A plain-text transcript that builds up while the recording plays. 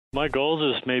My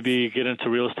goal is maybe get into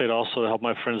real estate also to help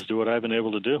my friends do what I've been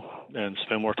able to do and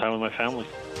spend more time with my family.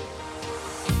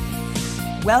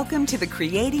 Welcome to the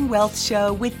Creating Wealth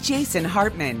Show with Jason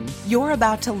Hartman. You're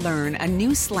about to learn a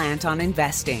new slant on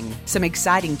investing, some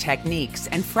exciting techniques,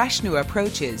 and fresh new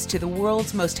approaches to the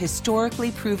world's most historically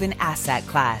proven asset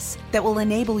class that will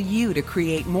enable you to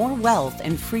create more wealth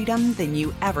and freedom than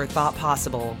you ever thought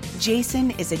possible.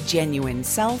 Jason is a genuine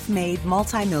self-made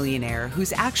multimillionaire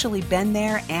who's actually been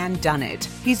there and done it.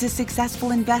 He's a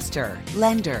successful investor,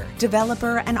 lender,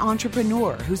 developer, and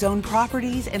entrepreneur who's owned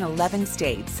properties in 11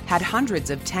 states, had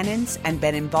hundreds of tenants, and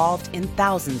been involved in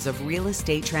thousands of real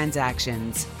estate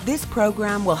transactions. This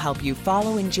program will help you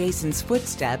follow in Jason's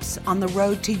footsteps on the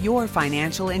road to your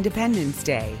financial independence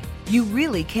day. You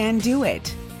really can do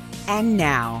it. And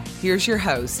now, here's your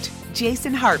host,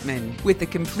 Jason Hartman, with the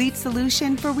complete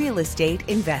solution for real estate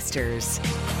investors.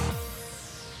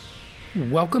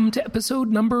 Welcome to episode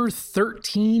number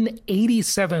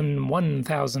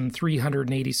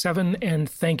 1387, and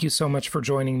thank you so much for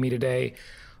joining me today.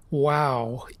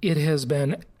 Wow, it has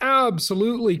been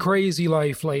absolutely crazy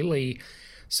life lately.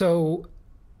 So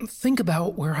think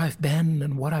about where I've been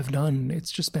and what I've done.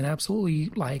 It's just been absolutely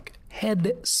like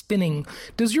head spinning.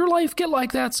 Does your life get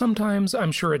like that sometimes?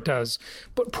 I'm sure it does,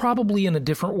 but probably in a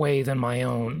different way than my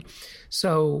own.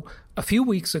 So a few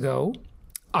weeks ago,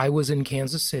 I was in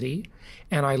Kansas City,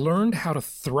 and I learned how to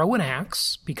throw an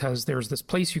axe because there's this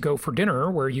place you go for dinner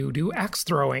where you do axe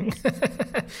throwing.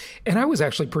 And I was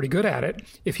actually pretty good at it.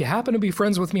 If you happen to be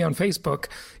friends with me on Facebook,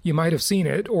 you might have seen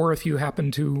it. Or if you happen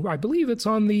to, I believe it's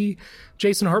on the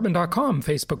jasonhartman.com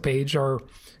Facebook page, our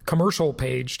commercial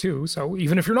page too. So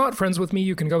even if you're not friends with me,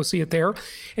 you can go see it there.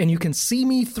 And you can see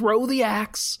me throw the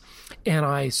axe. And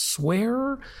I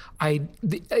swear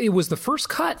it was the first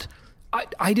cut.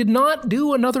 I did not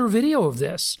do another video of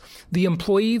this. The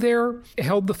employee there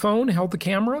held the phone, held the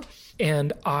camera,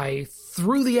 and I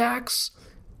threw the axe.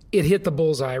 It hit the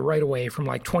bullseye right away from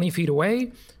like 20 feet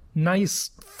away.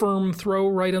 Nice firm throw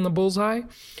right in the bullseye.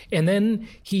 And then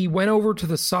he went over to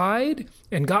the side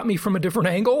and got me from a different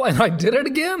angle, and I did it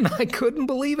again. I couldn't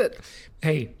believe it.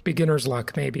 Hey, beginner's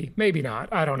luck, maybe. Maybe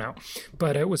not. I don't know.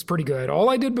 But it was pretty good. All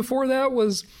I did before that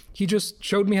was he just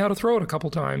showed me how to throw it a couple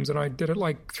times, and I did it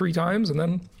like 3 times, and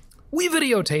then we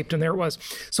videotaped, and there it was.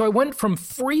 So I went from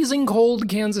freezing cold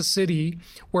Kansas City,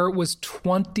 where it was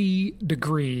 20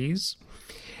 degrees,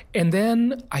 and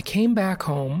then I came back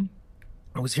home.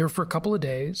 I was here for a couple of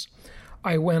days.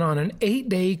 I went on an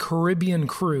 8-day Caribbean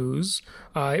cruise.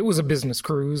 It was a business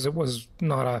cruise. It was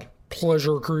not a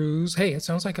pleasure cruise. Hey, it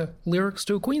sounds like lyrics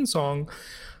to a Queen song.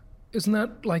 Isn't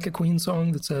that like a Queen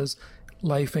song that says,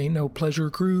 life ain't no pleasure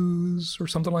cruise or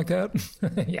something like that?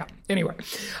 Yeah. Anyway,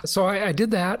 so I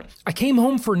did that. I came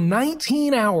home for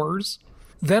 19 hours.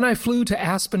 Then I flew to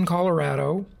Aspen,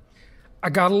 Colorado. I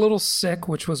got a little sick,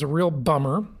 which was a real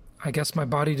bummer. I guess my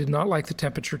body did not like the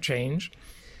temperature change.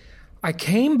 I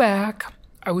came back.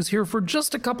 I was here for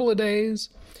just a couple of days.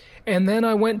 And then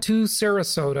I went to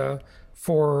Sarasota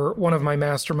for one of my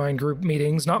mastermind group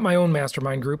meetings. Not my own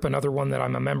mastermind group, another one that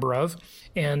I'm a member of.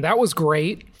 And that was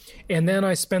great. And then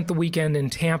I spent the weekend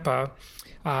in Tampa.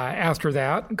 After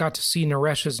that, got to see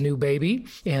Naresh's new baby.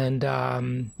 And,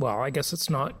 well, I guess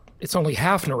it's only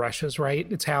half Naresh's,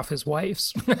 right? It's half his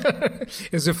wife's,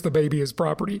 as if the baby is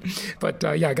property. But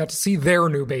yeah, I got to see their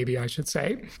new baby, I should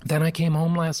say. Then I came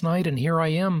home last night, and here I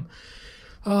am.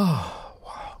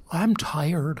 Oh, I'm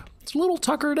tired. It's a little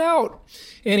tuckered out.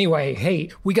 Anyway, hey,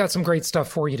 we got some great stuff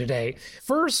for you today.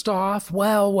 First off,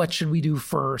 well, what should we do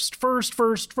first? First.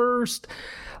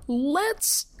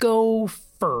 Let's go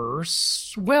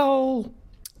first. Well,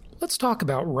 let's talk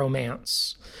about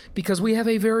romance, because we have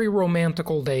a very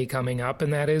romantical day coming up,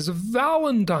 and that is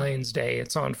Valentine's Day.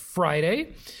 It's on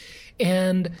Friday.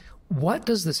 And what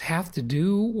does this have to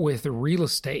do with real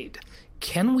estate?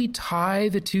 Can we tie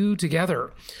the two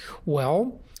together?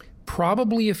 Well,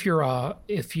 probably if you're a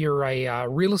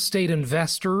real estate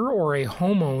investor or a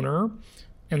homeowner,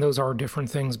 and those are different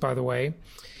things, by the way,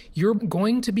 you're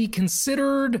going to be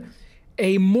considered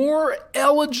a more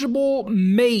eligible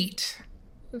mate.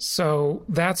 So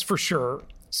that's for sure.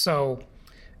 So,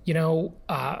 in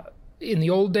the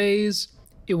old days,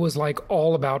 it was like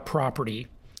all about property.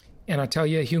 And I tell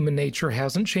you, human nature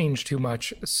hasn't changed too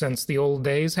much since the old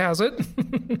days, has it?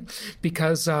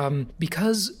 because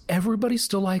everybody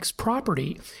still likes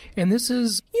property. And this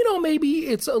is, maybe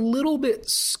it's a little bit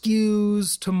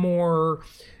skews to more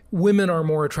women are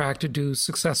more attracted to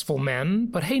successful men.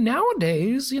 But hey,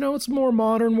 nowadays, it's a more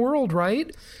modern world,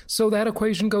 right? So that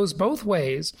equation goes both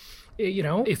ways.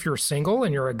 If you're single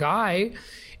and you're a guy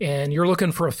and you're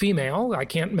looking for a female, I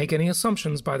can't make any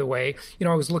assumptions, by the way.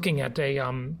 I was looking at a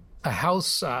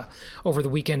house over the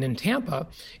weekend in Tampa,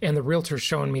 and the realtor's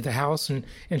showing me the house, and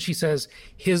she says,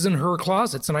 his and her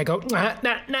closets. And I go, nah.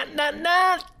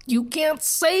 You can't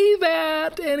say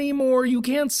that anymore. You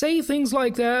can't say things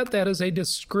like that. That is a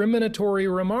discriminatory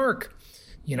remark.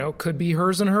 Could be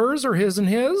hers and hers or his and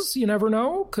his. You never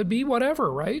know. Could be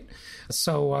whatever, right?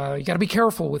 So you got to be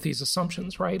careful with these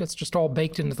assumptions, right? It's just all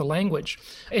baked into the language.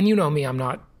 And you know me, I'm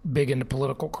not big into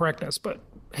political correctness, but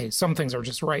hey, some things are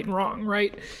just right and wrong,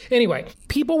 right? Anyway,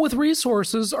 people with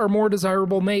resources are more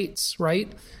desirable mates, right?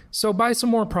 So buy some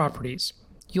more properties.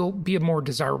 You'll be a more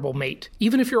desirable mate,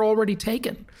 even if you're already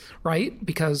taken, right?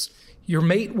 Because your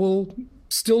mate will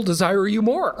still desire you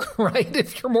more, right?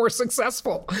 If you're more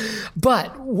successful.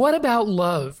 But what about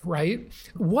love, right?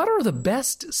 What are the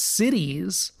best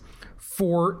cities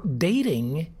for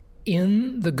dating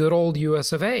in the good old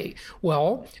US of A?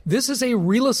 Well, this is a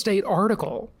real estate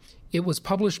article. It was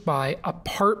published by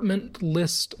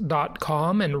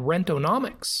apartmentlist.com and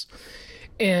Rentonomics.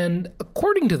 And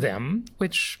according to them,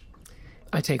 which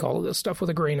I take all of this stuff with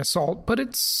a grain of salt, but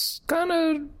it's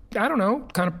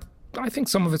I think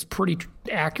some of it's pretty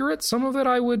accurate. Some of it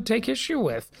I would take issue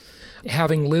with.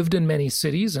 Having lived in many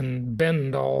cities and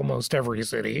been to almost every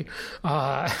city,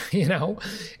 and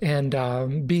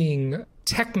being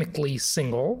technically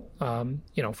single,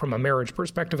 from a marriage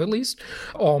perspective at least,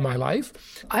 all my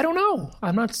life. I don't know.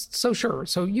 I'm not so sure.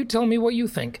 So you tell me what you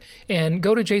think. And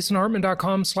go to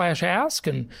jasonhartman.com/ask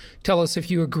and tell us if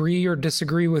you agree or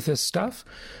disagree with this stuff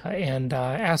and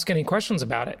ask any questions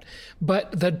about it.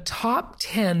 But the top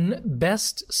 10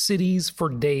 best cities for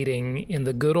dating in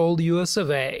the good old US of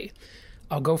A,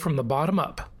 I'll go from the bottom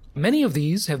up. Many of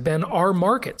these have been our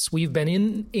markets. We've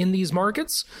been in these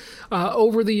markets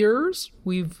over the years.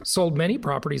 We've sold many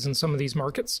properties in some of these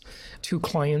markets to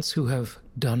clients who have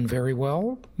done very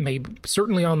well, maybe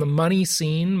certainly on the money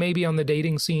scene, maybe on the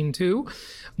dating scene too.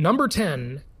 Number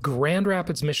 10, Grand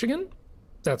Rapids, Michigan.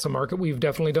 That's a market we've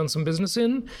definitely done some business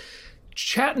in.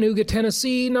 Chattanooga,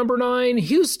 Tennessee, number 9.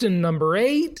 Houston, number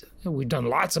 8. We've done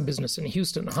lots of business in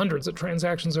Houston, hundreds of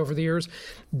transactions over the years.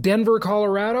 Denver,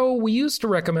 Colorado, we used to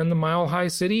recommend the Mile High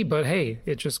City, but hey,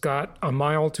 it just got a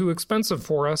mile too expensive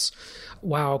for us.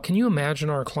 Wow, can you imagine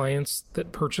our clients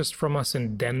that purchased from us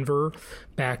in Denver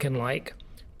back in like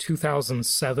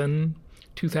 2007,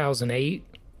 2008?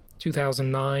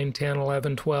 2009, 10,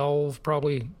 11, 12,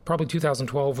 probably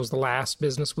 2012 was the last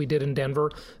business we did in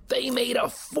Denver. They made a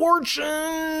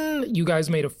fortune. You guys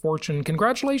made a fortune.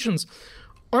 Congratulations.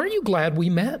 Aren't you glad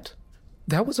we met?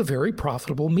 That was a very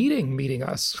profitable meeting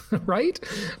us, right?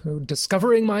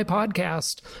 Discovering my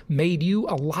podcast made you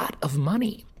a lot of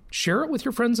money. Share it with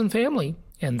your friends and family,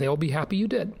 and they'll be happy you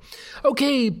did.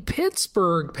 Okay,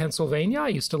 Pittsburgh, Pennsylvania. I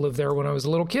used to live there when I was a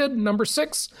little kid. Number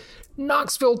 6.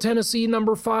 Knoxville, Tennessee,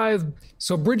 number 5.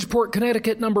 So Bridgeport,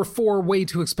 Connecticut, number 4, way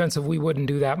too expensive. We wouldn't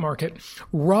do that market.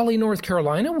 Raleigh, North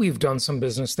Carolina, we've done some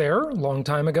business there a long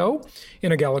time ago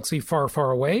in a galaxy far,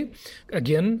 far away.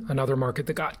 Again, another market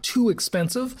that got too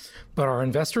expensive, but our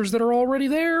investors that are already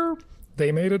there,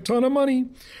 they made a ton of money.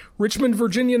 Richmond,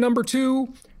 Virginia, number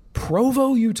 2.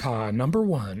 Provo, Utah, number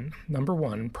 1. Number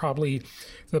 1, probably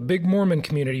the big Mormon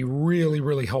community really,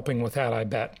 really helping with that, I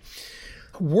bet.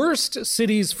 Worst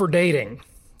cities for dating.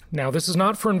 Now, this is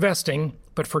not for investing,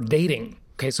 but for dating.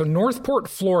 Okay, so Northport,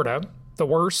 Florida, the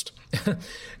worst.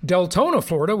 Deltona,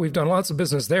 Florida, we've done lots of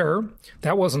business there.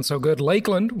 That wasn't so good.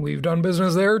 Lakeland, we've done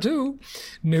business there too.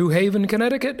 New Haven,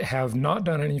 Connecticut, have not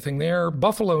done anything there.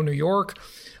 Buffalo, New York,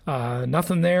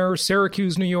 nothing there.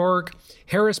 Syracuse, New York.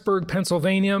 Harrisburg,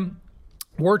 Pennsylvania.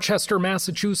 Worcester,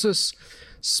 Massachusetts.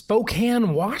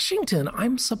 Spokane, Washington.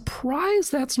 I'm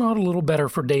surprised that's not a little better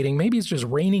for dating. Maybe it's just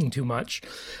raining too much.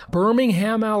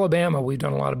 Birmingham, Alabama. We've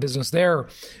done a lot of business there.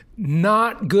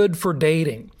 Not good for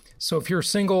dating. So if you're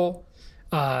single,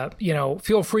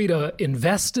 feel free to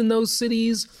invest in those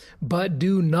cities, but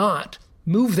do not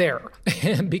move there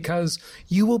because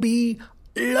you will be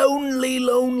lonely,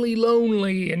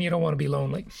 and you don't want to be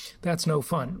lonely. That's no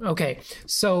fun. Okay,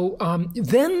 so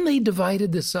then they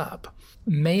divided this up.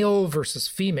 Male versus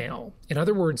female. In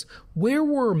other words, where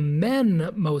were men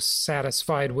most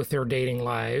satisfied with their dating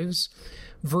lives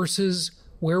versus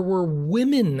where were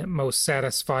women most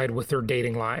satisfied with their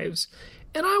dating lives?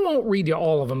 And I won't read you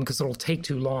all of them because it'll take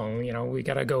too long. We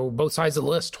got to go both sides of the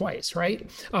list twice, right?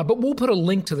 But we'll put a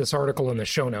link to this article in the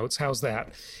show notes. How's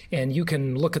that? And you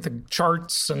can look at the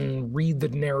charts and read the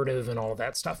narrative and all of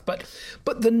that stuff. But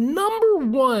the number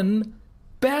one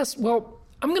best, well,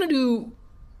 I'm going to do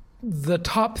the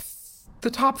top the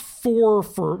top 4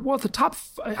 for, well,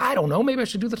 I don't know, maybe I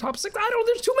should do the top 6. I don't,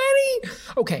 there's too many.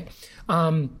 Okay.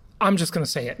 I'm just going to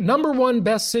say it. Number 1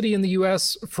 best city in the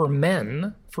U.S. for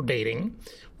men for dating,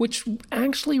 which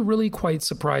actually really quite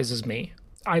surprises me.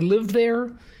 I lived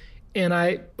there, and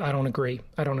I don't agree.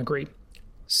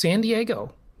 San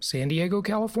Diego,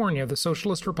 California, the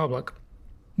Socialist Republic.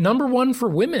 Number 1 for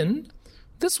women,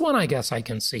 this one I guess I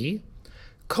can see,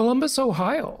 Columbus,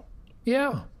 Ohio.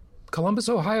 Yeah, Columbus,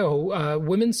 Ohio.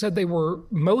 Women said they were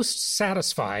most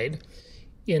satisfied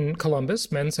in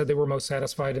Columbus. Men said they were most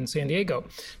satisfied in San Diego.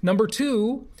 Number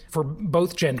 2 for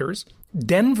both genders,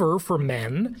 Denver for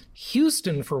men,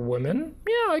 Houston for women.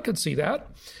 Yeah, I could see that.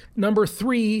 Number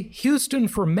 3, Houston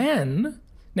for men.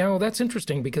 Now, that's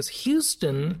interesting because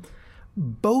Houston,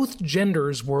 both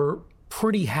genders were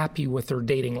pretty happy with their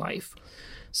dating life.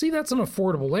 See, that's an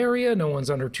affordable area. No one's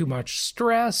under too much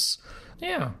stress.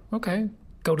 Yeah, okay.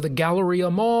 Go to the Galleria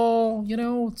Mall. You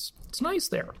know, it's nice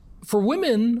there. For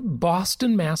women,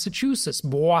 Boston, Massachusetts.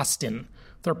 Boston.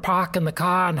 They're parking the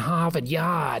car in Harvard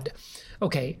Yard.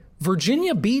 Okay.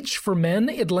 Virginia Beach for men,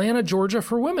 Atlanta, Georgia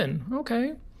for women.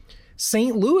 Okay.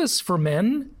 St. Louis for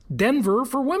men, Denver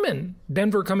for women.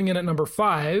 Denver coming in at number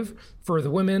 5 for the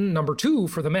women, number 2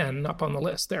 for the men, up on the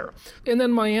list there. And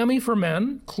then Miami for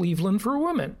men, Cleveland for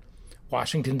women.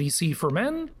 Washington, D.C. for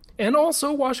men, and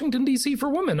also Washington, D.C. for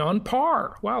women on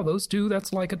par. Wow, those two,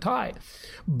 that's like a tie.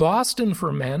 Boston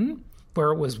for men,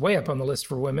 where it was way up on the list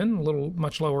for women, a little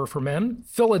much lower for men.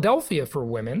 Philadelphia for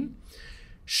women.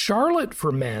 Charlotte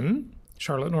for men.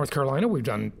 Charlotte, North Carolina, we've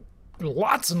done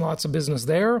lots and lots of business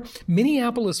there.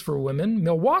 Minneapolis for women.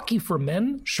 Milwaukee for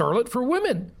men. Charlotte for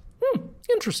women.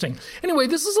 Interesting. Anyway,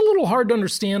 this is a little hard to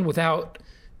understand without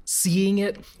seeing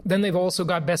it. Then they've also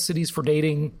got best cities for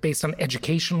dating based on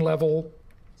education level.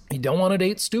 You don't want to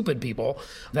date stupid people,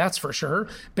 that's for sure.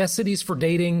 Best cities for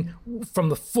dating from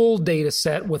the full data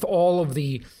set with all of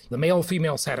the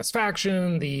male-female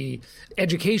satisfaction, the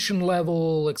education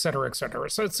level, et cetera, et cetera.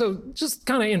 So just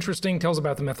kind of interesting, tells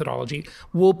about the methodology.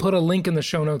 We'll put a link in the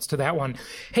show notes to that one.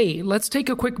 Hey, let's take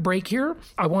a quick break here.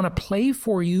 I want to play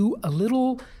for you a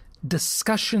little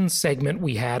discussion segment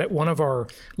we had at one of our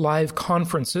live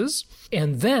conferences.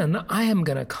 And then I am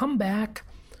going to come back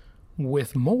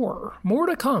with more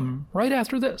to come right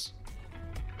after this.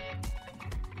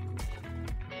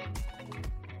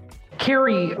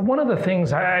 Carrie, one of the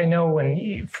things I know,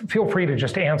 and feel free to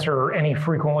just answer any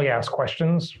frequently asked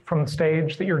questions from the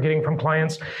stage that you're getting from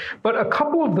clients, but a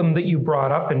couple of them that you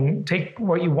brought up, and take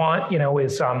what you want,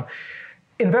 is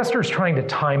investors trying to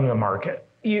time the market.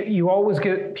 You always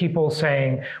get people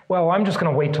saying, well, I'm just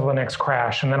going to wait till the next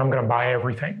crash and then I'm going to buy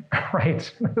everything,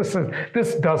 right?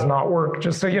 This does not work,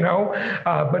 just so you know.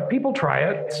 But people try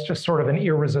it. It's just sort of an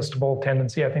irresistible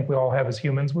tendency I think we all have as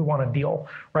humans. We want a deal,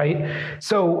 right?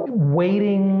 So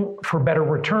waiting for better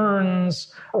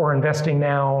returns or investing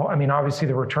now, I mean, obviously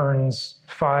the returns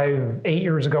 5-8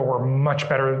 years ago were much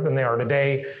better than they are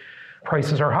today.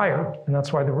 Prices are higher, and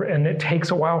that's why and it takes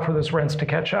a while for those rents to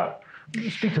catch up.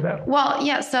 Speak to that. Well,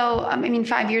 yeah. So,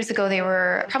 5 years ago, they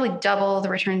were probably double the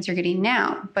returns you're getting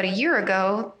now. But a year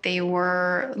ago, they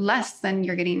were less than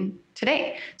you're getting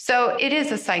today. So it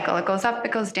is a cycle. It goes up,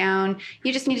 it goes down.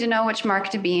 You just need to know which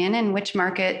market to be in and which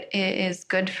market is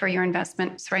good for your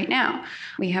investments right now.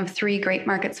 We have 4 great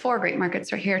markets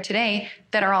right here today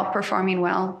that are all performing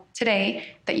well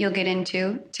today that you'll get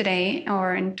into today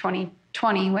or in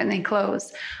 2020 when they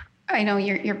close. I know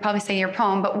you're probably saying your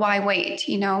poem, but why wait?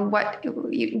 You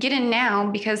get in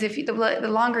now, because if the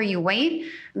longer you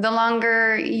wait, the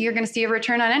longer you're going to see a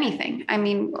return on anything. I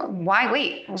mean, why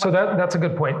wait? So that's a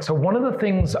good point. So one of the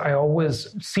things I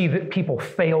always see that people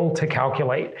fail to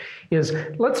calculate is,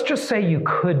 let's just say you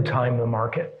could time the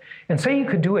market and say you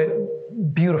could do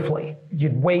it beautifully.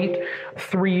 You'd wait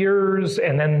 3 years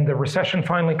and then the recession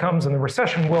finally comes, and the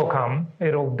recession will come.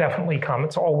 It'll definitely come.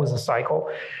 It's always a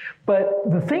cycle. But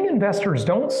the thing investors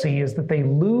don't see is that they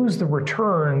lose the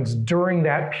returns during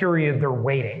that period they're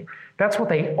waiting. That's what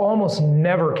they almost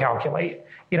never calculate.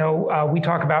 We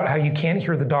talk about how you can't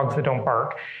hear the dogs that don't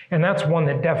bark, and that's one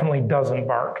that definitely doesn't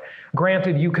bark.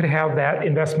 Granted, you could have that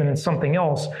investment in something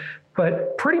else,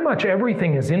 but pretty much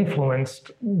everything is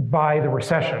influenced by the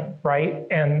recession, right?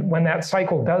 And when that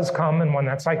cycle does come and when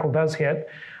that cycle does hit,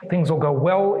 things will go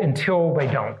well until they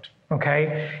don't.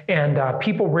 Okay, and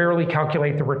people rarely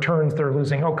calculate the returns they're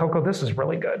losing. Oh, Coco, this is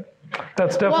really good.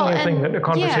 That's definitely a thing that the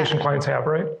conversation clients have,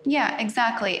 right? Yeah,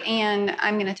 exactly. And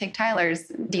I'm going to take Tyler's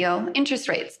deal. Interest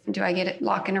rates. Do I get it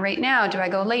lock in a rate now? Do I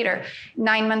go later?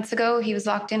 9 months ago, he was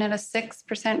locked in at a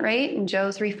 6% rate, and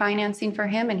Joe's refinancing for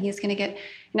him, and he's going to get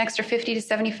an extra 50 to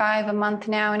 75 a month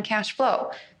now in cash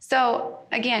flow. So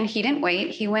again, he didn't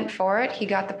wait. He went for it. He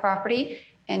got the property.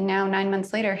 And now 9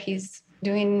 months later, he's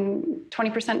doing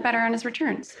 20% better on his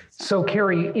returns. So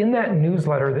Carrie, in that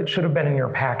newsletter that should have been in your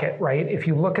packet, right? If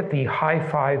you look at the high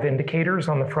five indicators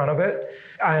on the front of it,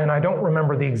 and I don't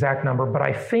remember the exact number, but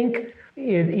I think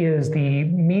it is the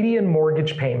median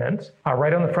mortgage payment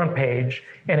right on the front page.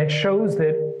 And it shows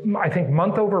that I think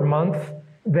month over month,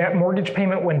 that mortgage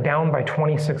payment went down by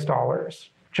 $26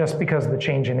 just because of the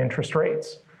change in interest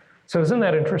rates. So isn't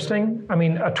that interesting? I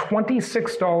mean, a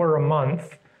 $26 a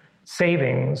month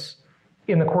savings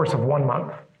in the course of 1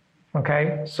 month,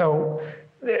 okay? So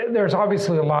there's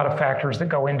obviously a lot of factors that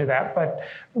go into that. But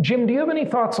Jim, do you have any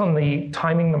thoughts on the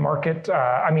timing the market?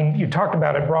 I mean, you talked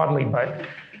about it broadly, but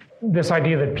this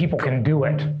idea that people can do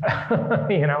it,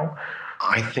 you know?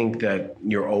 I think that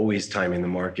you're always timing the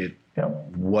market.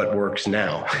 Yep. What works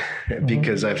now?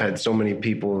 Because I've had so many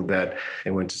people that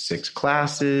they went to 6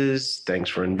 classes. Thanks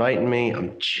for inviting me.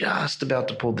 I'm just about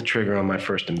to pull the trigger on my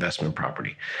first investment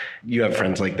property. You have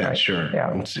friends like that, right. Sure.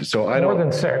 Yeah. So I more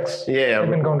than 6. Yeah. They've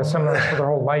been going to seminars for their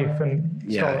whole life, and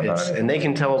and they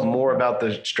can tell more about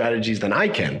the strategies than I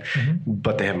can,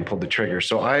 but they haven't pulled the trigger.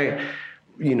 So I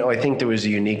think there was a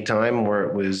unique time where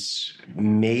it was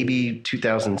maybe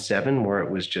 2007, where it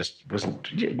was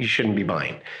you shouldn't be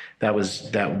buying. That was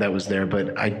there.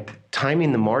 But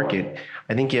timing the market,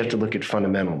 I think you have to look at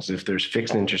fundamentals. If there's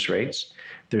fixed interest rates,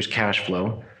 there's cash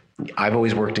flow. I've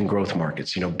always worked in growth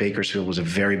markets. Bakersfield was a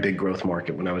very big growth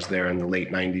market when I was there in the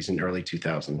late 90s and early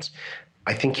 2000s.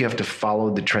 I think you have to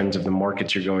follow the trends of the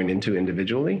markets you're going into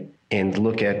individually and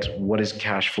look at what is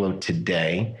cash flow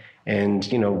today. And,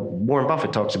 Warren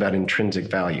Buffett talks about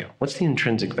intrinsic value. What's the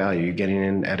intrinsic value? You're getting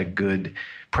in at a good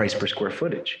price per square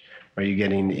footage. Are you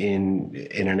getting in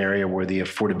an area where the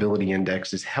affordability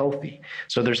index is healthy?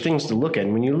 So there's things to look at.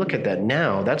 And when you look at that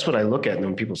now, that's what I look at. And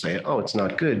when people say, oh, it's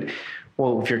not good.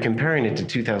 Well, if you're comparing it to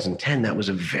 2010, that was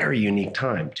a very unique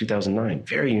time. 2009,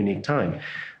 very unique time.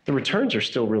 The returns are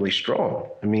still really strong.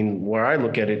 I mean, where I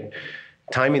look at it,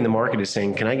 timing the market is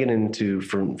saying, can I get into,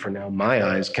 for now, my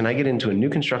eyes, can I get into a new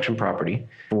construction property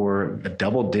for a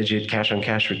double-digit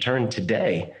cash-on-cash return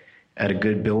today at a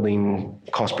good building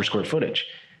cost per square footage?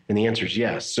 And the answer is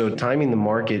yes. So timing the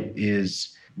market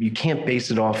is, you can't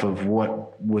base it off of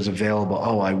what was available.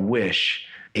 Oh, I wish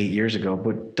 8 years ago,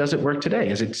 but does it work today?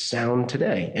 Is it sound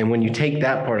today? And when you take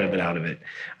that part of it out of it,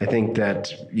 I think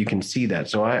that you can see that.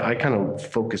 So I kind of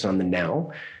focus on the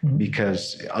now,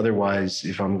 because otherwise,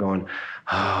 if I'm going,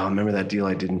 oh, remember that deal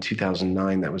I did in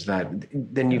 2009, that was that,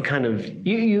 then you kind of...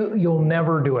 You'll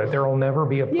never do it. There will never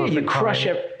be a perfect you crush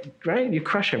it, right? You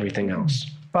crush everything else.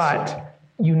 But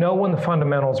when the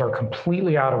fundamentals are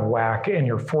completely out of whack and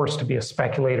you're forced to be a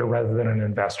speculator rather than an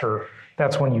investor,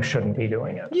 that's when you shouldn't be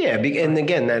doing it. Yeah, and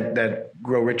again, that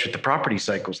grow rich with the property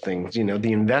cycles things,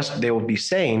 they will be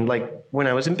saying, like when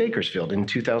I was in Bakersfield in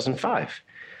 2005.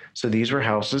 So these were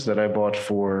houses that I bought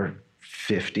for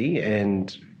 $50,000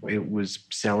 and it was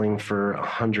selling for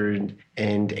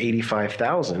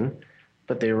 $185,000,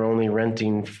 but they were only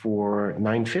renting for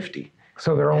 $950,000.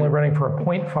 So they're only renting for a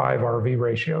 0.5 RV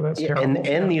ratio. That's terrible.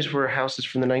 And these were houses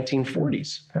from the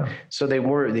 1940s. Yeah. So they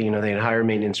were, they had higher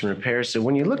maintenance and repairs. So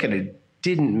when you look at it,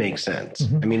 didn't make sense.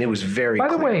 I mean, it was very By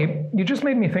the clear. way, you just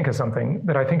made me think of something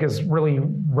that I think is really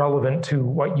relevant to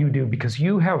what you do, because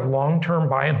you have long-term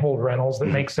buy and hold rentals that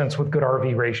make sense with good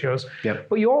RV ratios. Yep.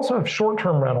 But you also have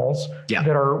short-term rentals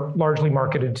that are largely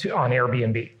marketed on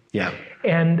Airbnb. Yeah.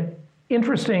 And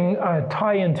interesting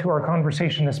tie into our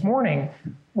conversation this morning,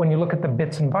 when you look at the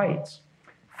bits and bytes,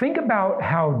 think about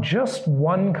how just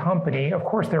one company, of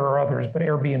course there are others, but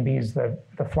Airbnb is the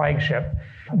flagship,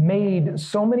 made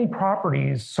so many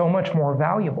properties so much more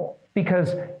valuable,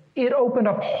 because it opened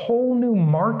up a whole new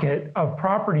market of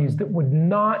properties that would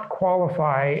not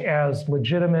qualify as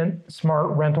legitimate, smart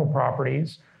rental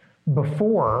properties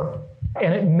before,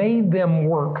 and it made them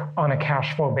work on a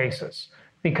cash flow basis.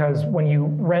 Because when you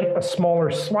rent a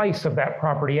smaller slice of that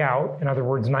property out, in other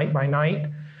words, night by night,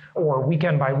 or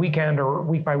weekend by weekend, or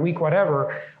week by week,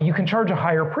 whatever, you can charge a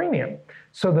higher premium.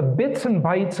 So the bits and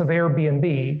bytes of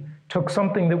Airbnb took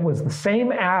something that was the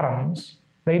same atoms.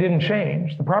 They didn't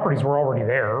change. The properties were already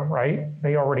there, right?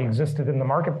 They already existed in the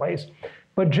marketplace.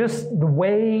 But just the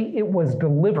way it was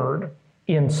delivered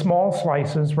in small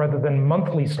slices rather than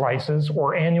monthly slices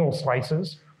or annual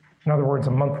slices, in other words,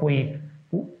 a monthly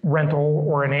rental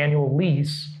or an annual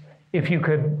lease, if you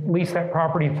could lease that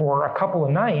property for a couple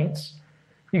of nights,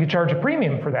 you could charge a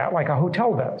premium for that, like a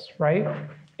hotel does, right?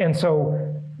 And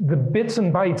so the bits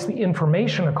and bytes, the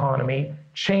information economy,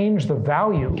 change the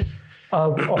value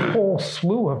of a whole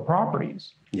slew of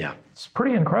properties. Yeah. It's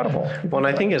pretty incredible. Well, and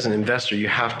I think as an investor, you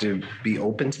have to be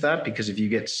open to that, because if you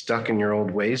get stuck in your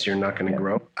old ways, you're not going to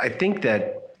grow. I think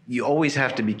that you always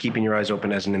have to be keeping your eyes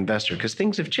open as an investor, because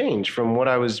things have changed from what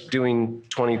I was doing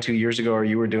 22 years ago or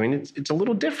you were doing. It's a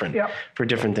little different for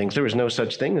different things. There was no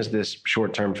such thing as this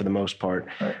short term for the most part,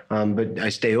 but I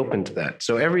stay open to that.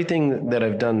 So everything that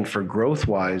I've done for growth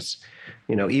wise,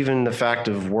 even the fact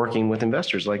of working with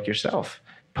investors like yourself,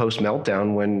 post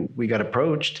meltdown, when we got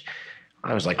approached,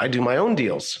 I was like, I do my own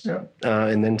deals,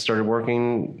 and then started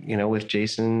working, with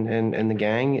Jason and the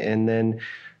gang, and then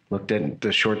looked at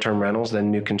the short-term rentals,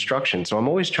 then new construction. So I'm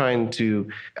always trying to,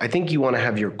 I think you want to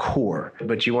have your core,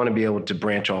 but you want to be able to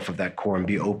branch off of that core and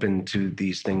be open to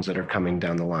these things that are coming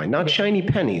down the line. Not shiny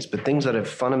pennies, but things that have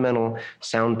fundamental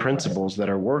sound principles that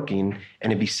are working,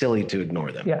 and it'd be silly to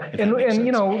ignore them. Yeah,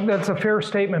 and that's a fair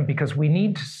statement, because we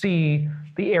need to see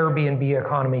the Airbnb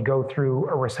economy go through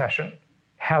a recession.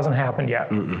 Hasn't happened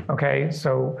yet. Okay,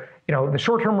 so, the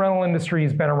short-term rental industry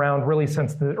has been around really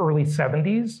since the early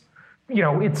 70s.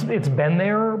 It's been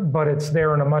there, but it's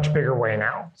there in a much bigger way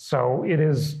now. So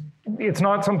it's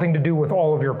not something to do with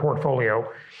all of your portfolio.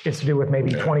 It's to do with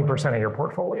maybe 20% of your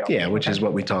portfolio. Yeah, which is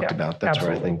what we talked about. That's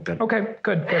absolutely. Where I think that. Okay,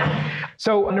 good.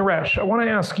 So Naresh, I want to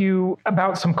ask you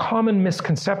about some common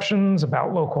misconceptions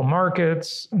about local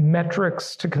markets,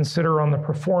 metrics to consider on the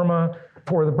pro forma.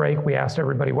 Before the break, we asked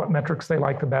everybody what metrics they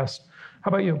like the best. How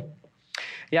about you?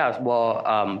 Yeah,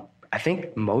 well, I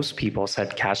think most people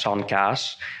said cash on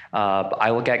cash.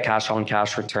 I look at cash on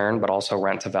cash return, but also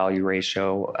rent to value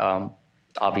ratio.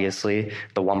 Obviously,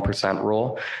 the 1%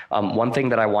 rule. One thing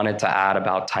that I wanted to add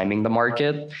about timing the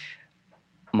market,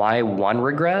 my one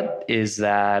regret is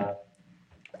that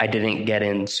I didn't get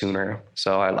in sooner.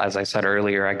 So as I said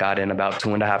earlier, I got in about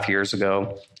 2.5 years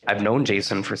ago. I've known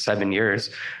Jason for 7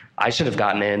 years. I should have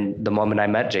gotten in the moment I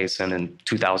met Jason in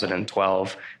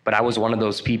 2012, but I was one of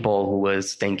those people who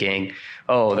was thinking,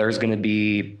 there's going to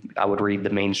be, I would read the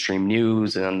mainstream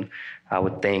news and I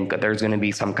would think there's going to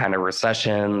be some kind of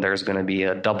recession, there's going to be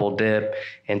a double dip.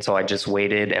 And so I just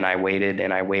waited and I waited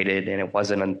and I waited. And it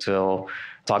wasn't until I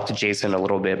talked to Jason a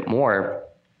little bit more,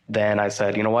 then I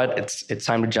said, you know what, it's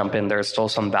time to jump in. There's still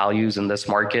some values in this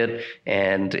market.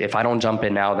 And if I don't jump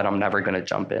in now, then I'm never going to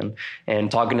jump in.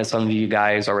 And talking to some of you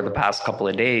guys over the past couple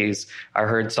of days, I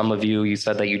heard some of you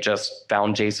said that you just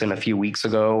found Jason a few weeks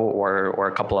ago or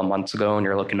a couple of months ago, and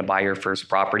you're looking to buy your first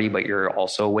property, but you're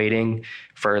also waiting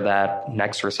for that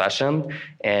next recession.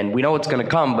 And we know it's going to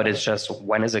come, but it's just,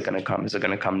 when is it going to come? Is it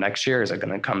going to come next year? Is it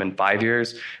going to come in 5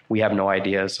 years? We have no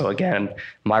idea. So again,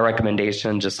 my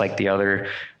recommendation, just like the other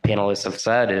panelists have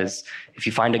said, is if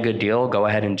you find a good deal, go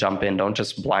ahead and jump in. Don't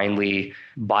just blindly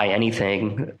buy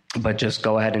anything, but just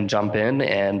go ahead and jump in.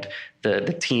 And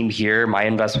the team here, my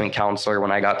investment counselor,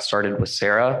 when I got started with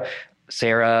Sarah,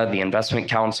 the investment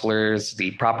counselors,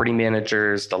 the property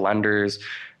managers, the lenders,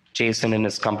 Jason and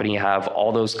his company have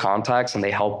all those contacts, and they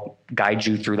help guide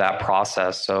you through that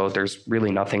process. So there's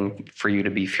really nothing for you to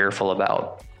be fearful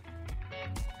about.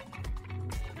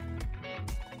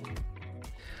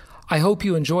 I hope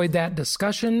you enjoyed that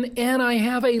discussion, and I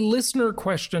have a listener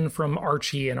question from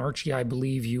Archie. And Archie, I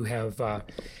believe you have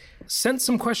sent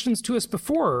some questions to us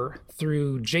before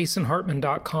through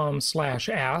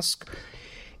jasonhartman.com/ask.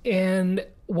 And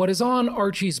what is on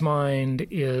Archie's mind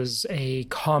is a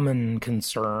common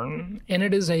concern, and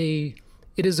it is a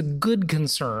good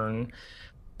concern,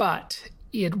 but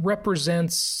it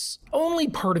represents only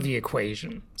part of the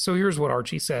equation. So here's what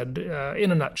Archie said in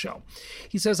a nutshell.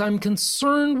 He says, I'm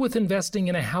concerned with investing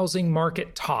in a housing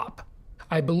market top.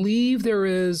 I believe there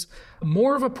is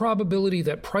more of a probability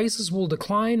that prices will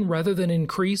decline rather than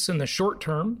increase in the short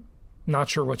term. Not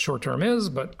sure what short term is,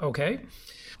 but okay.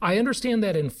 I understand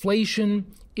that inflation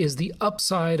is the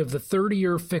upside of the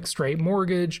 30-year fixed rate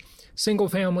mortgage, single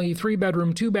family,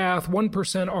 3-bedroom, 2-bath, 1%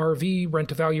 RV rent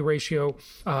to value ratio,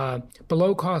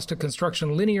 below cost of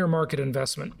construction, linear market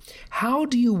investment. How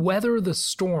do you weather the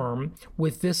storm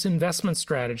with this investment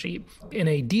strategy in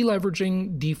a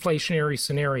deleveraging, deflationary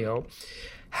scenario?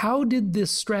 How did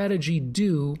this strategy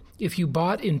do if you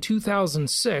bought in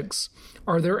 2006?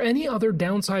 Are there any other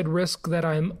downside risk that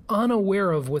I'm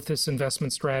unaware of with this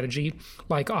investment strategy,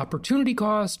 like opportunity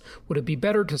cost? Would it be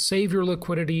better to save your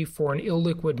liquidity for an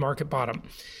illiquid market bottom?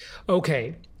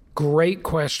 Okay, great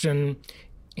question.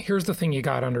 Here's the thing you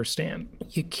got to understand.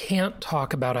 You can't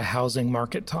talk about a housing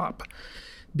market top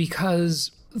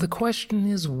because The question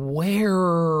is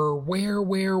where?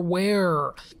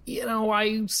 You know,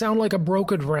 I sound like a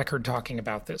broken record talking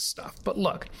about this stuff. But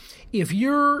look, if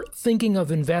you're thinking of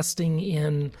investing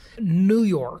in New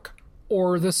York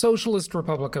or the Socialist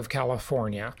Republic of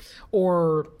California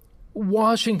or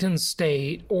Washington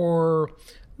State or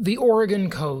the Oregon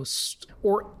coast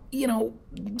or, you know,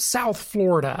 South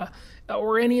Florida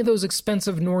or any of those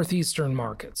expensive northeastern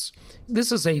markets,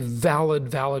 this is a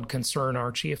valid concern,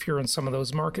 Archie, if you're in some of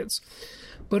those markets.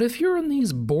 But if you're in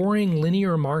these boring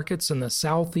linear markets in the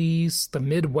Southeast, the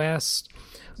Midwest,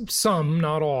 some,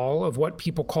 not all, of what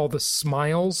people call the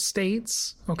smile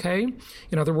states, okay?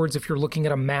 In other words, if you're looking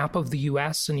at a map of the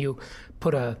U.S. and you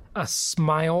put a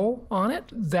smile on it,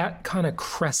 that kind of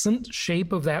crescent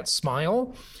shape of that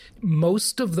smile,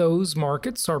 most of those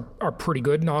markets are pretty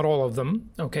good, not all of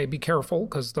them, okay? Be careful,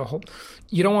 because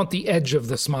you don't want the edge of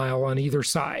the smile on either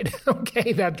side,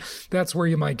 okay? That's where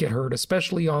you might get hurt,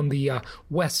 especially on the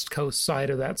West Coast side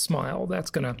of that smile.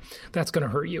 That's gonna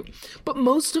hurt you. But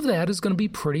most of that is gonna be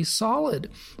pretty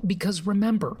solid, because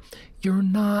remember, you're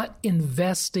not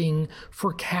investing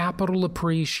for capital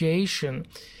appreciation.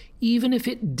 Even if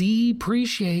it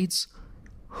depreciates,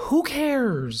 who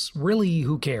cares? Really,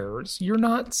 who cares? You're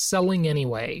not selling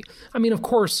anyway. I mean, of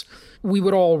course, we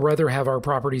would all rather have our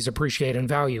properties appreciate in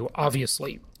value,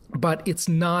 obviously, but it's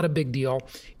not a big deal.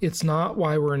 It's not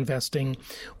why we're investing.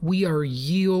 We are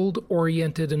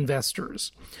yield-oriented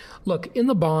investors. Look, in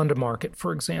the bond market,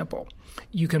 for example,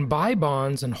 you can buy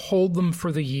bonds and hold them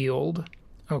for the yield,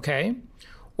 okay?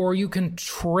 Or you can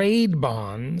trade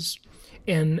bonds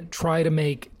and try to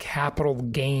make capital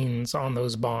gains on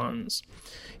those bonds.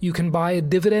 You can buy a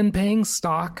dividend-paying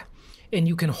stock, and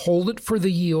you can hold it for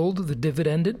the yield, the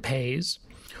dividend it pays,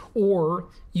 or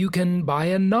you can buy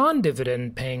a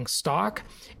non-dividend-paying stock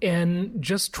and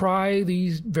just try the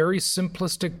very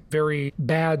simplistic, very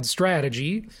bad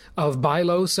strategy of buy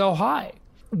low, sell high.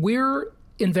 We're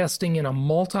investing in a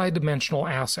multidimensional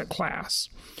asset class.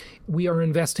 We are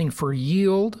investing for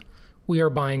yield. We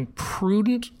are buying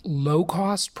prudent,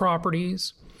 low-cost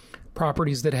properties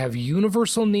that have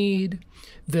universal need,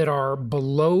 that are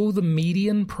below the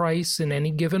median price in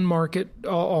any given market,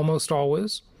 almost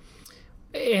always.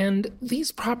 And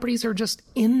these properties are just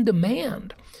in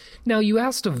demand. Now, you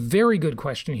asked a very good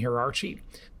question here, Archie.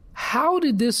 How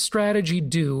did this strategy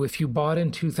do if you bought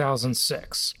in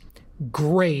 2006?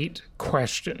 Great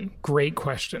question.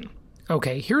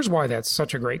 Okay, here's why that's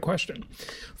such a great question.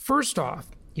 First off,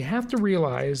 you have to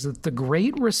realize that the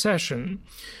Great Recession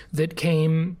that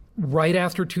came right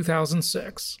after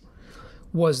 2006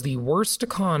 was the worst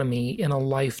economy in a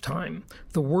lifetime,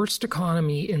 the worst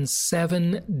economy in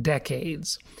 7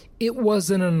 decades. It was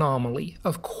an anomaly.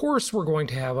 Of course we're going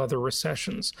to have other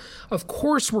recessions. Of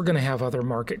course we're going to have other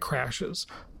market crashes.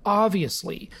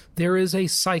 Obviously, there is a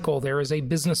cycle. There is a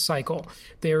business cycle.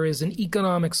 There is an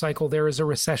economic cycle. There is a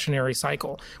recessionary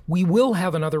cycle. We will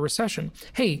have another recession.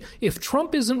 Hey, if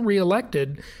Trump isn't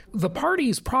reelected, the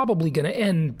party's probably going to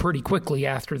end pretty quickly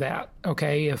after that,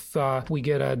 okay? If we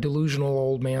get a delusional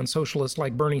old man socialist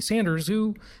like Bernie Sanders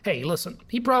who, hey, listen,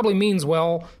 he probably means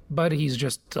well, but he's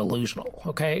just delusional,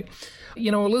 okay?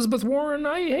 You know, Elizabeth Warren,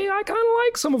 I kind of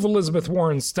like some of Elizabeth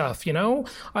Warren's stuff, you know?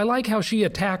 I like how she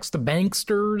attacks the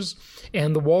banksters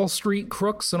and the Wall Street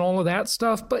crooks and all of that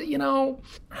stuff, but, you know,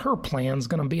 her plan's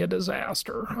going to be a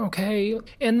disaster, okay?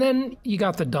 And then you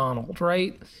got the Donald,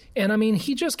 right? And I mean,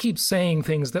 he just keeps saying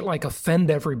things that, like, offend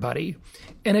everybody.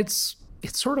 And it's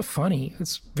sort of funny.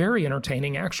 It's very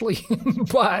entertaining, actually.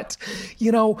 But,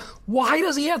 you know, why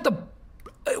does he have to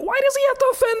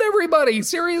offend everybody?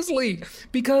 Seriously.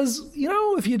 Because, you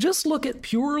know, if you just look at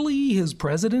purely his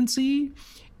presidency,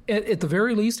 at the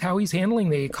very least, how he's handling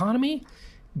the economy,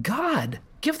 God,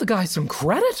 give the guy some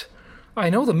credit. I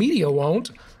know the media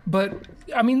won't, but,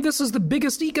 I mean, this is the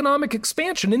biggest economic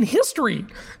expansion in history,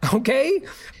 okay?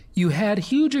 You had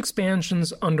huge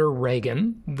expansions under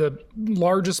Reagan, the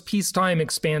largest peacetime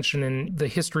expansion in the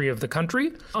history of the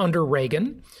country under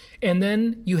Reagan. And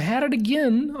then you had it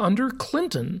again under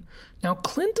Clinton. Now,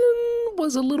 Clinton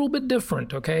was a little bit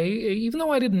different, okay? Even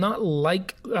though I did not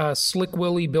like Slick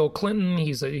Willie Bill Clinton,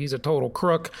 he's a total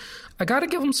crook, I got to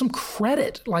give him some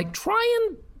credit. Like, try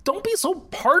and don't be so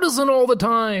partisan all the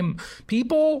time,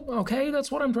 people, okay?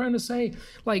 That's what I'm trying to say.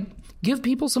 Like, give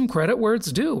people some credit where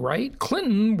it's due, right?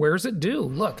 Clinton, where's it due?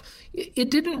 Look,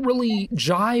 it didn't really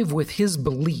jive with his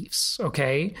beliefs,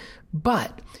 okay?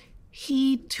 But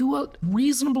he, to a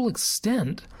reasonable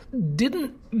extent,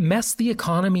 didn't mess the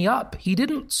economy up. He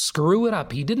didn't screw it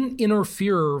up. He didn't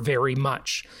interfere very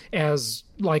much as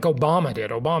like Obama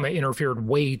did. Obama interfered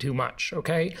way too much,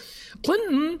 okay?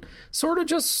 Clinton sort of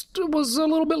just was a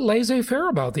little bit laissez-faire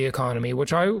about the economy,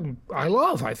 which I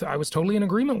love. I was totally in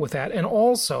agreement with that. And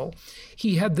also,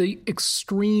 he had the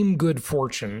extreme good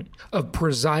fortune of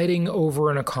presiding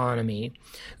over an economy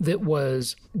that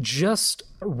was just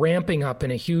ramping up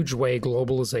in a huge way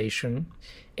globalization.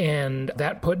 And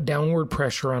that put downward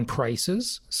pressure on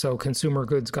prices. So consumer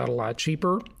goods got a lot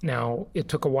cheaper. Now, it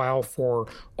took a while for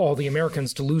all the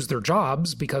Americans to lose their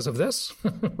jobs because of this,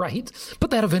 right? But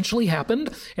that eventually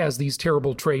happened as these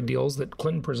terrible trade deals that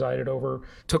Clinton presided over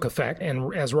took effect.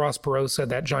 And as Ross Perot said,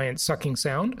 that giant sucking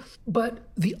sound. But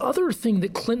the other thing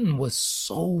that Clinton was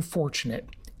so fortunate,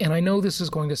 and I know this is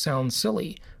going to sound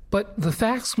silly, but the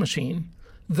fax machine,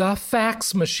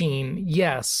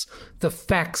 yes, the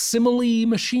facsimile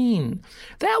machine.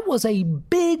 That was a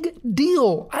big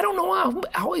deal. I don't know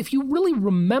how if you really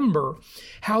remember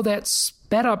how that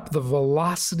sped up the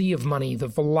velocity of money, the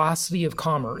velocity of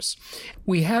commerce.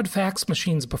 We had fax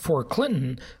machines before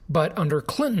Clinton, but under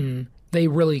Clinton, they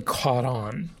really caught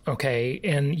on, okay?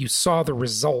 And you saw the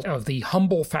result of the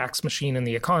humble fax machine in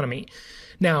the economy.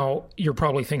 Now, you're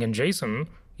probably thinking, Jason,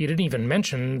 you didn't even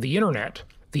mention the internet.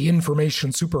 The information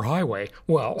superhighway.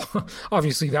 Well,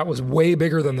 obviously that was way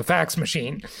bigger than the fax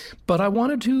machine, but I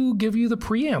wanted to give you the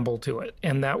preamble to it,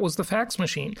 and that was the fax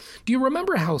machine. Do you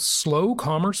remember how slow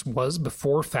commerce was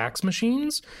before fax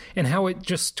machines and how it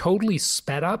just totally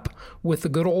sped up with the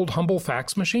good old humble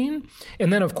fax machine?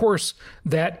 And then, of course,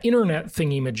 that internet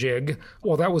thingy-majig,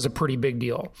 well, that was a pretty big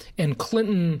deal. And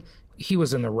Clinton, he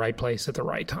was in the right place at the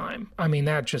right time. I mean,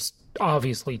 that just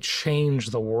obviously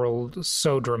changed the world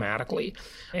so dramatically.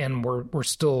 And we're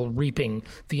still reaping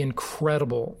the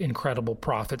incredible, incredible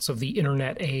profits of the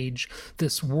internet age,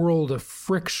 this world of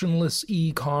frictionless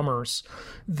e-commerce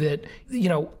that,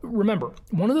 remember,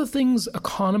 one of the things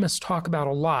economists talk about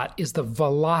a lot is the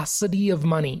velocity of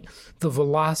money. The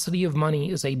velocity of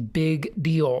money is a big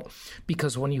deal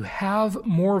because when you have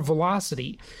more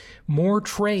velocity, more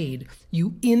trade,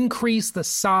 you increase the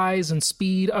size and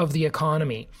speed of the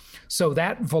economy. So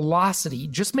that velocity,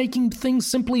 just making things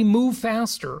simply move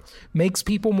faster, makes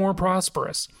people more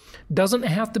prosperous. Doesn't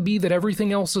have to be that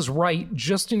everything else is right,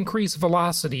 just increase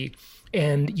velocity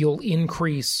and you'll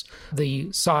increase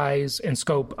the size and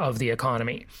scope of the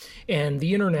economy. And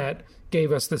the internet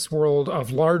gave us this world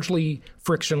of largely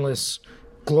frictionless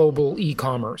global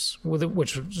e-commerce,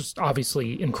 which is just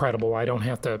obviously incredible. I don't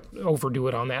have to overdo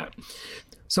it on that.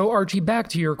 So Archie, back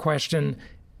to your question,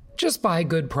 just buy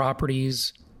good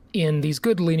properties in these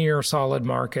good linear solid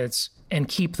markets and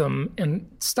keep them and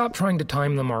stop trying to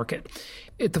time the market.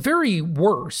 At the very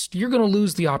worst, you're going to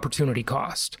lose the opportunity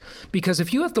cost because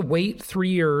if you have to wait 3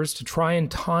 years to try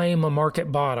and time a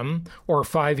market bottom, or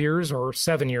 5 years or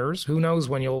 7 years, who knows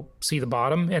when you'll see the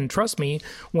bottom. And trust me,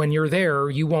 when you're there,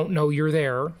 you won't know you're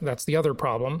there. That's the other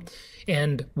problem.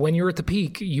 And when you're at the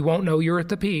peak, you won't know you're at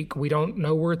the peak. We don't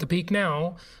know we're at the peak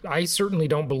now. I certainly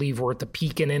don't believe we're at the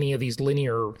peak in any of these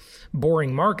linear,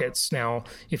 boring markets. Now,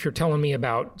 if you're telling me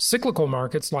about cyclical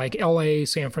markets like LA,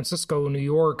 San Francisco, New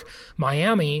York,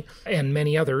 Miami, and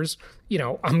many others,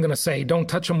 I'm going to say don't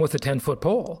touch them with a 10-foot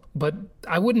pole. But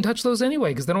I wouldn't touch those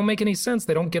anyway because they don't make any sense.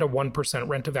 They don't get a 1%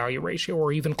 rent-to-value ratio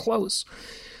or even close.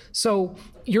 So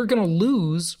you're going to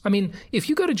lose. I mean, if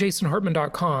you go to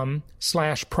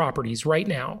jasonhartman.com/properties right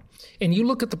now, and you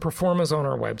look at the pro formas on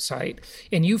our website,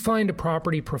 and you find a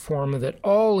property pro forma that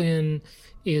all in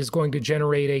is going to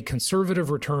generate a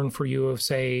conservative return for you of,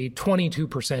 say,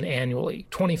 22% annually,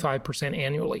 25%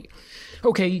 annually.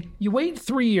 Okay, you wait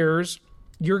 3 years,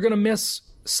 you're going to miss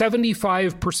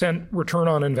 75% return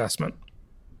on investment.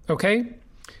 Okay?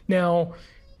 Now,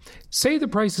 say the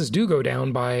prices do go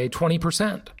down by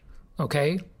 20%.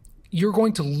 Okay, you're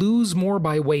going to lose more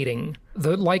by waiting.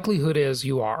 The likelihood is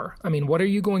you are. I mean, what are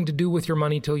you going to do with your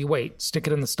money till you wait? Stick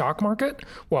it in the stock market?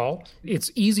 Well, it's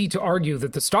easy to argue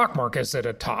that the stock market is at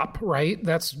a top, right?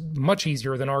 That's much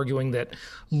easier than arguing that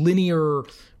linear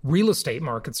real estate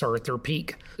markets are at their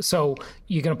peak. So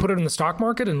you're going to put it in the stock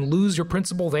market and lose your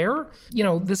principal there?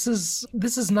 This is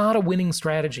not a winning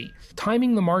strategy.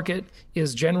 Timing the market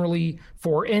is generally,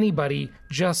 for anybody,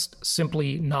 just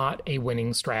simply not a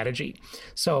winning strategy.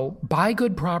 So buy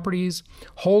good properties,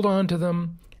 hold on to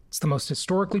them. It's the most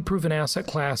historically proven asset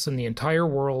class in the entire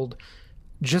world.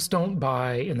 Just don't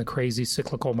buy in the crazy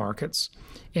cyclical markets.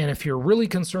 And if you're really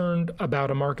concerned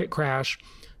about a market crash,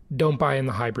 don't buy in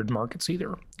the hybrid markets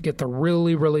either. Get the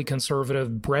really, really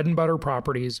conservative bread and butter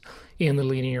properties in the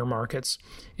linear markets,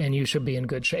 and you should be in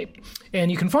good shape.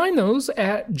 And you can find those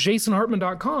at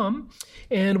jasonhartman.com.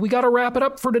 And we got to wrap it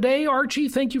up for today. Archie,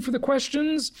 thank you for the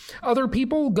questions. Other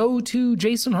people, go to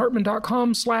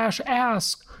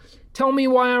jasonhartman.com/ask. Tell me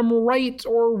why I'm right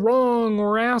or wrong,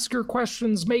 or ask your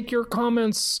questions, make your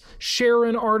comments, share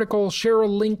an article, share a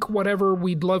link, whatever.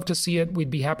 We'd love to see it. We'd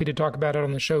be happy to talk about it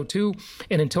on the show too.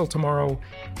 And until tomorrow,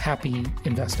 happy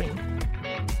investing.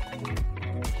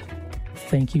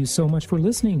 Thank you so much for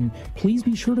listening. Please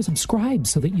be sure to subscribe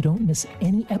so that you don't miss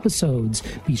any episodes.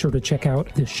 Be sure to check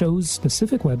out the show's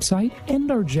specific website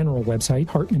and our general website,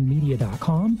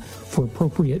 hartmanmedia.com, for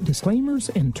appropriate disclaimers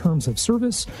and terms of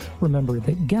service. Remember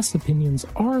that guest opinions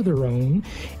are their own,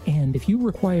 and if you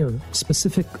require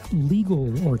specific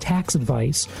legal or tax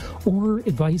advice or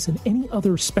advice in any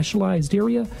other specialized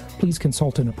area, please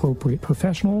consult an appropriate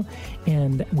professional.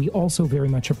 And we also very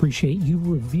much appreciate you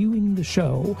reviewing the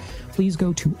show. Please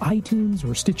go to iTunes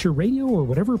or Stitcher Radio or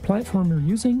whatever platform you're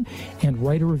using and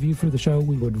write a review for the show.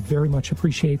 We would very much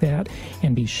appreciate that.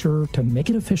 And be sure to make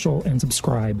it official and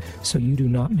subscribe so you do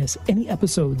not miss any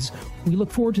episodes. We look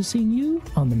forward to seeing you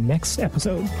on the next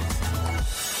episode.